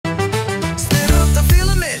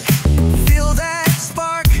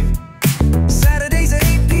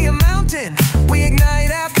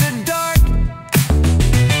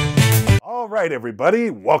right,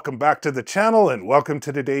 everybody, welcome back to the channel and welcome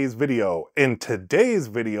to today's video. In today's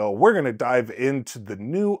video, we're going to dive into the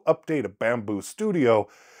new update of Bambu Studio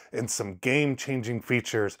and some game-changing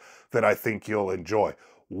features that I think you'll enjoy.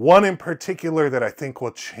 One in particular that I think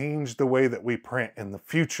will change the way that we print in the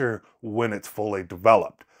future when it's fully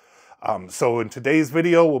developed. So in today's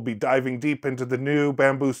video, we'll be diving deep into the new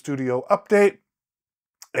Bambu Studio update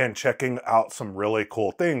and checking out some really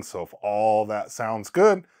cool things. So if all that sounds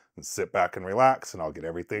good, sit back and relax and I'll get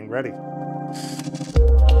everything ready.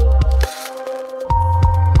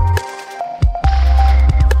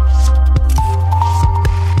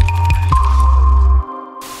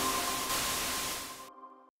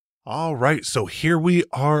 All right, so here we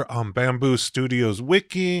are on Bambu Studio's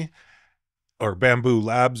wiki, or Bambu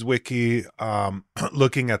Labs wiki,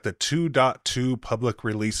 looking at the 2.2 public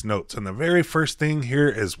release notes. And the very first thing here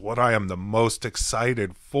is what I am the most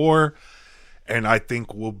excited for, and I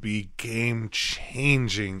think will be game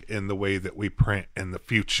changing in the way that we print in the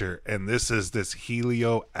future. And this is this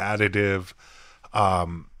Helio additive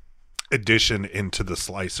addition into the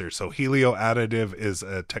slicer. So Helio additive is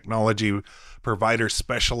a technology provider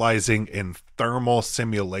specializing in thermal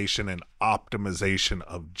simulation and optimization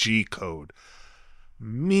of G code,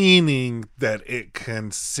 meaning that it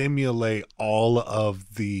can simulate all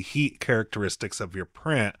of the heat characteristics of your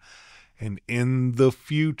print, and in the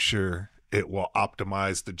future it will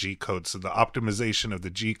optimize the G code. So the optimization of the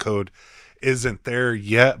G code isn't there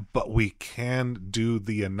yet, but we can do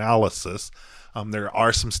the analysis. There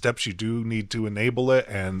are some steps you do need to enable it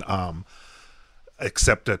and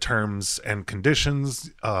accept the terms and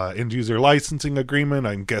conditions, end user licensing agreement.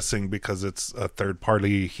 I'm guessing because it's a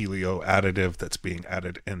third-party Helio additive that's being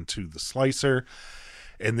added into the slicer.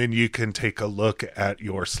 And then you can take a look at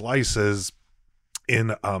your slices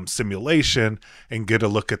in simulation and get a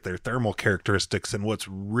look at their thermal characteristics. And what's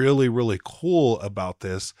really, really cool about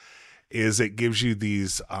this is it gives you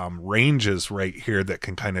these ranges right here that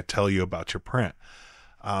can kind of tell you about your print.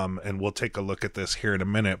 And we'll take a look at this here in a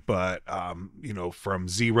minute, but you know, from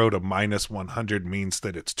 0 to minus 100 means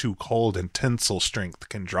that it's too cold, and tensile strength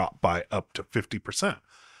can drop by up to 50%,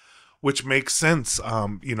 which makes sense.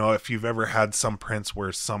 You know, if you've ever had some prints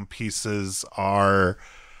where some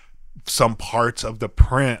parts of the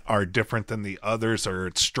print are different than the others, or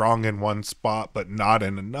it's strong in one spot but not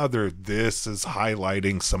in another, this is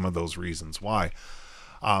highlighting some of those reasons why.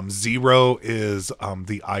 0 is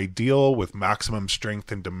the ideal with maximum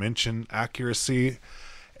strength and dimension accuracy,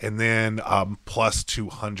 and then plus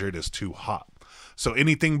 200 is too hot. So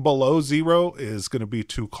anything below 0 is going to be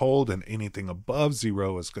too cold, and anything above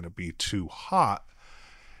 0 is going to be too hot.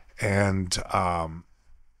 And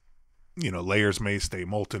you know, layers may stay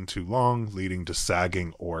molten too long, leading to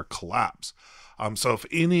sagging or collapse. So if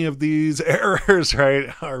any of these errors,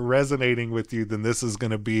 right, are resonating with you, then this is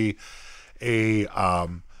going to be a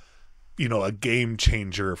you know, a game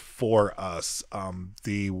changer for us.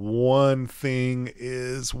 The one thing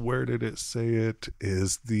is, where did it say it?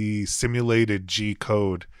 Is the simulated G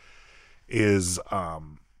code is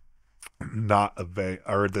not available,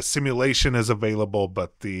 or the simulation is available,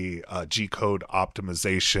 but the G code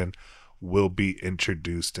optimization will be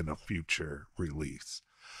introduced in a future release.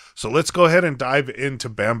 So let's go ahead and dive into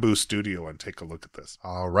Bambu Studio and take a look at this.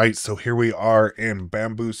 All right, so here we are in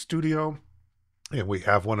Bambu Studio, and we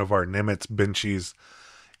have one of our Nimitz benches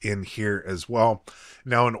in here as well.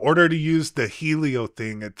 Now, in order to use the Helio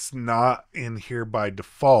thing, it's not in here by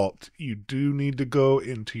default. You do need to go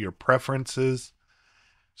into your preferences,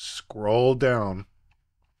 scroll down,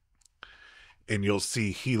 and you'll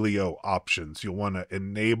see Helio options. You'll want to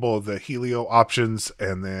enable the Helio options,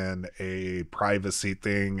 and then a privacy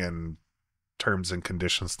thing and terms and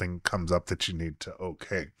conditions thing comes up that you need to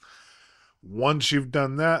okay. Once you've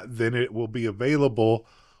done that, then it will be available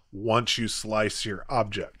once you slice your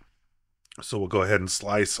object. So we'll go ahead and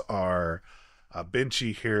slice our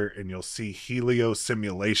benchy here, and you'll see Helio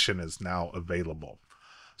simulation is now available.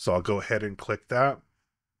 So I'll go ahead and click that.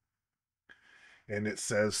 And it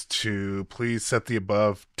says to please set the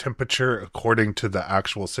above temperature according to the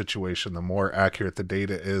actual situation. The more accurate the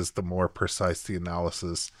data is, the more precise the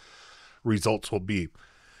analysis results will be.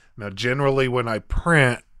 Now, generally when I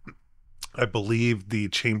print, I believe the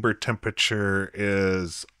chamber temperature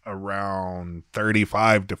is around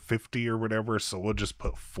 35 to 50 or whatever. So we'll just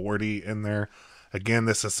put 40 in there. Again,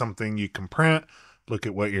 this is something you can print. Look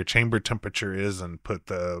at what your chamber temperature is and put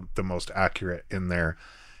the most accurate in there,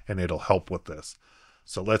 and it'll help with this.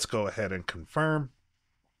 So let's go ahead and confirm,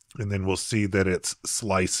 and then we'll see that it's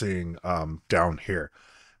slicing down here.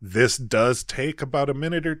 This does take about a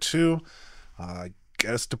minute or two.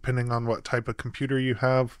 guess depending on what type of computer you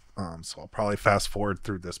have. So I'll probably fast forward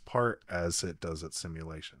through this part as it does its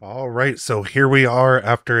simulation. All right, so here we are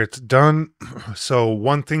after it's done. So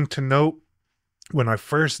one thing to note, when I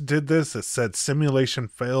first did this, it said simulation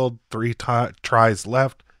failed, 3 tries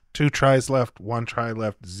left, 2 tries left, 1 try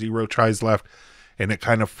left, 0 tries left, and it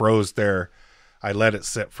kind of froze there. I let it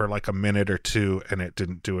sit for like a minute or two and it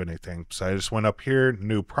didn't do anything. So I just went up here,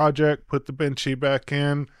 new project, put the Benchy back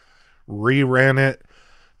in, reran it.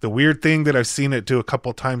 The weird thing that I've seen it do a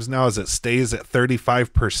couple times now is it stays at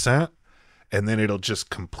 35% and then it'll just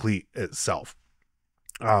complete itself.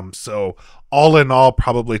 So all in all,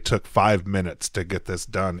 probably took 5 minutes to get this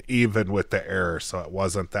done, even with the error. So it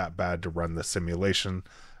wasn't that bad to run the simulation.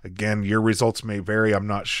 Again, your results may vary. I'm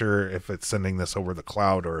not sure if it's sending this over the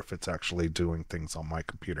cloud or if it's actually doing things on my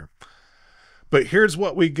computer. But here's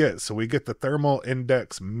what we get. So we get the thermal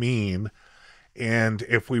index mean. And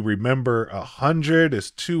if we remember, 100 is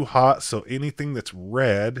too hot. So anything that's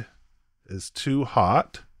red is too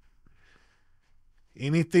hot.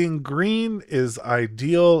 Anything green is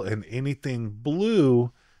ideal, and anything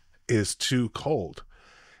blue is too cold.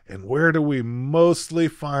 And where do we mostly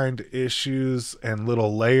find issues and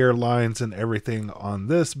little layer lines and everything on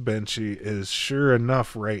this Benchy is sure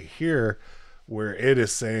enough right here, where it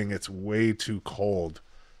is saying it's way too cold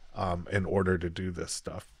in order to do this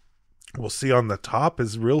stuff. We'll see on the top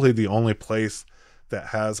is really the only place that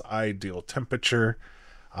has ideal temperature,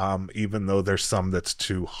 even though there's some that's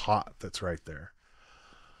too hot that's right there.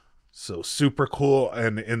 So super cool.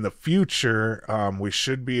 And in the future, we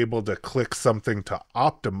should be able to click something to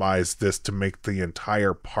optimize this to make the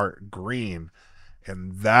entire part green.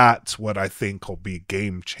 And that's what I think will be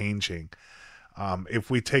game changing. If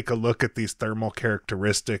we take a look at these thermal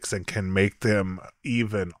characteristics and can make them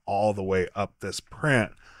even all the way up this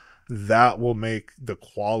print, that will make the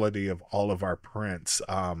quality of all of our prints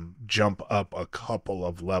jump up a couple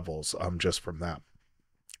of levels just from that.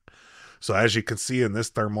 So as you can see in this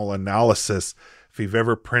thermal analysis, if you've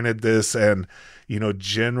ever printed this and, you know,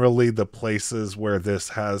 generally the places where this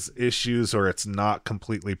has issues or it's not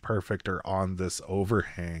completely perfect are on this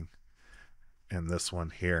overhang and this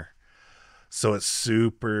one here. So it's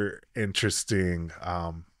super interesting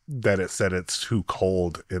that it said it's too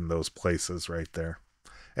cold in those places right there.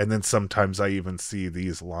 And then sometimes I even see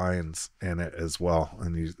these lines in it as well.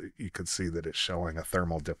 And you can see that it's showing a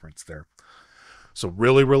thermal difference there. So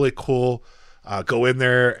really, really cool. Go in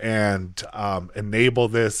there and enable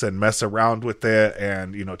this and mess around with it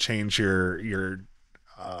and, you know, change your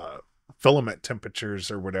filament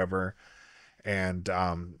temperatures or whatever. And,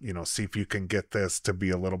 you know, see if you can get this to be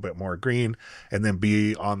a little bit more green, and then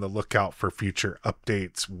be on the lookout for future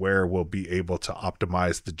updates where we'll be able to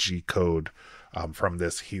optimize the G code from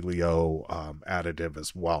this Helio additive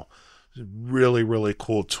as well. Really, really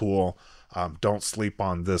cool tool. Don't sleep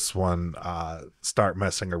on this one. Start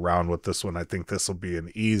messing around with this one. I think this will be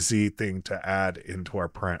an easy thing to add into our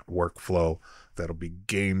print workflow that'll be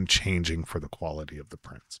game changing for the quality of the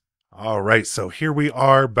prints. All right, so here we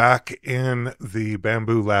are back in the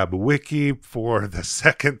Bambu Lab wiki for the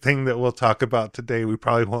second thing that we'll talk about today. We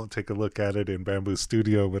probably won't take a look at it in Bambu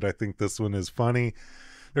Studio, but I think this one is funny.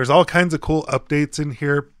 There's all kinds of cool updates in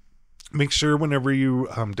here. Make sure whenever you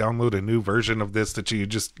download a new version of this that you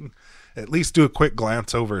just at least do a quick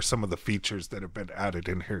glance over some of the features that have been added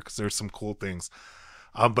in here, because there's some cool things.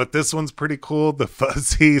 But this one's pretty cool. The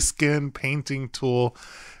fuzzy skin painting tool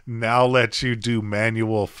now lets you do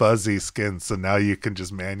manual fuzzy skin. So now you can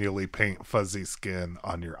just manually paint fuzzy skin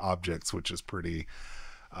on your objects, which is pretty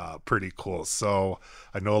cool. So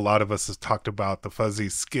I know a lot of us have talked about the fuzzy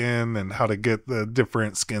skin and how to get the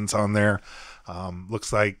different skins on there.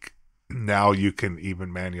 Looks like now you can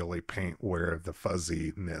even manually paint where the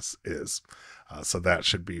fuzziness is. So that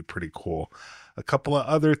should be pretty cool. A couple of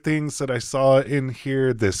other things that I saw in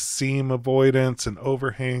here, this seam avoidance and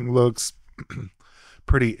overhang looks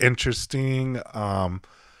pretty interesting.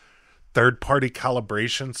 Third-party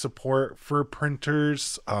calibration support for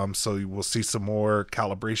printers. So you will see some more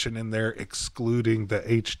calibration in there, excluding the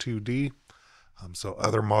H2D. So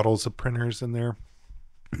other models of printers in there.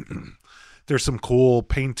 There's some cool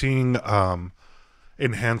painting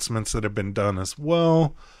enhancements that have been done as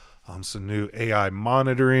well. Some new AI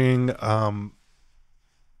monitoring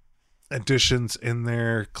additions in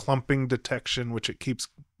there. Clumping detection, which it keeps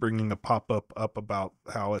bringing a pop-up up about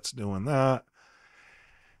how it's doing that.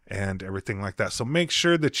 And everything like that. So make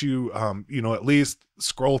sure that you, you know, at least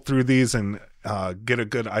scroll through these and get a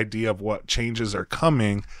good idea of what changes are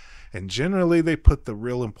coming. And generally they put the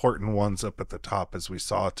real important ones up at the top, as we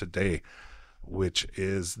saw today. which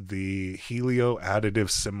is the Helio additive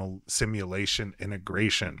simulation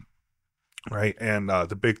integration, right? And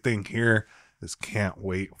the big thing here is can't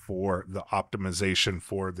wait for the optimization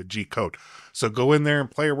for the G code. So go in there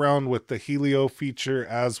and play around with the Helio feature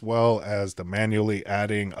as well as the manually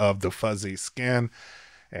adding of the fuzzy scan.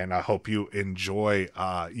 And I hope you enjoy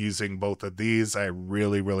using both of these. I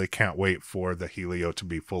really can't wait for the Helio to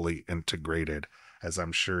be fully integrated, as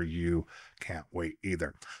I'm sure you can't wait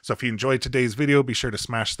either. So if you enjoyed today's video, be sure to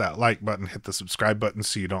smash that like button, hit the subscribe button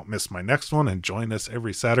so you don't miss my next one, and join us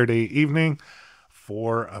every Saturday evening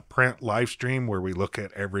for a print live stream where we look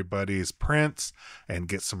at everybody's prints and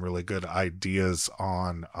get some really good ideas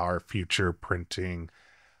on our future printing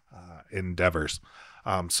endeavors.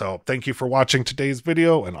 So thank you for watching today's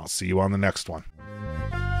video, and I'll see you on the next one.